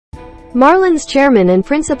Marlins chairman and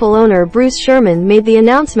principal owner Bruce Sherman made the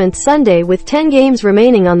announcement Sunday with 10 games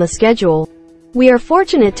remaining on the schedule. "We are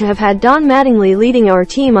fortunate to have had Don Mattingly leading our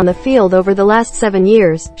team on the field over the last 7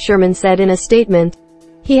 years," Sherman said in a statement.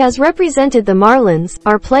 "He has represented the Marlins,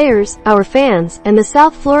 our players, our fans, and the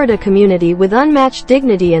South Florida community with unmatched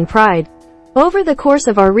dignity and pride. Over the course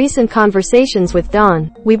of our recent conversations with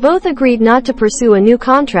Don, we both agreed not to pursue a new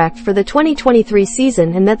contract for the 2023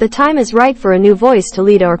 season and that the time is right for a new voice to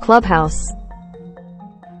lead our clubhouse."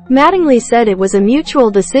 Mattingly said it was a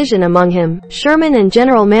mutual decision among him, Sherman and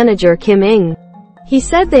general manager Kim Ng. He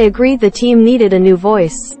said they agreed the team needed a new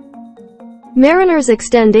voice. Mariners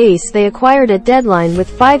extend ace they acquired at deadline with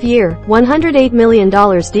 5-year, $108 million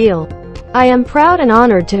deal. "I am proud and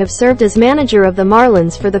honored to have served as manager of the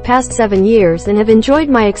Marlins for the past 7 years and have enjoyed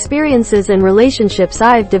my experiences and relationships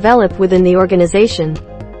I've developed within the organization.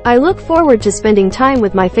 I look forward to spending time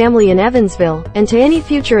with my family in Evansville, and to any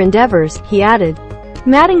future endeavors," he added.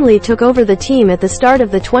 Mattingly took over the team at the start of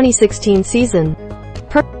the 2016 season.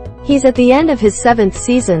 He's at the end of his 7th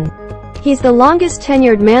season. He's the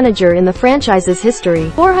longest-tenured manager in the franchise's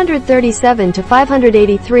history, 437 to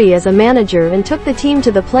 583 as a manager, and took the team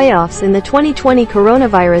to the playoffs in the 2020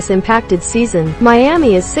 coronavirus-impacted season.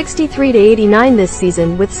 Miami is 63 to 89 this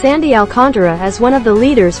season, with Sandy Alcantara as one of the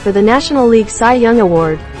leaders for the National League Cy Young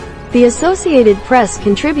Award. The Associated Press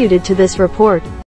contributed to this report.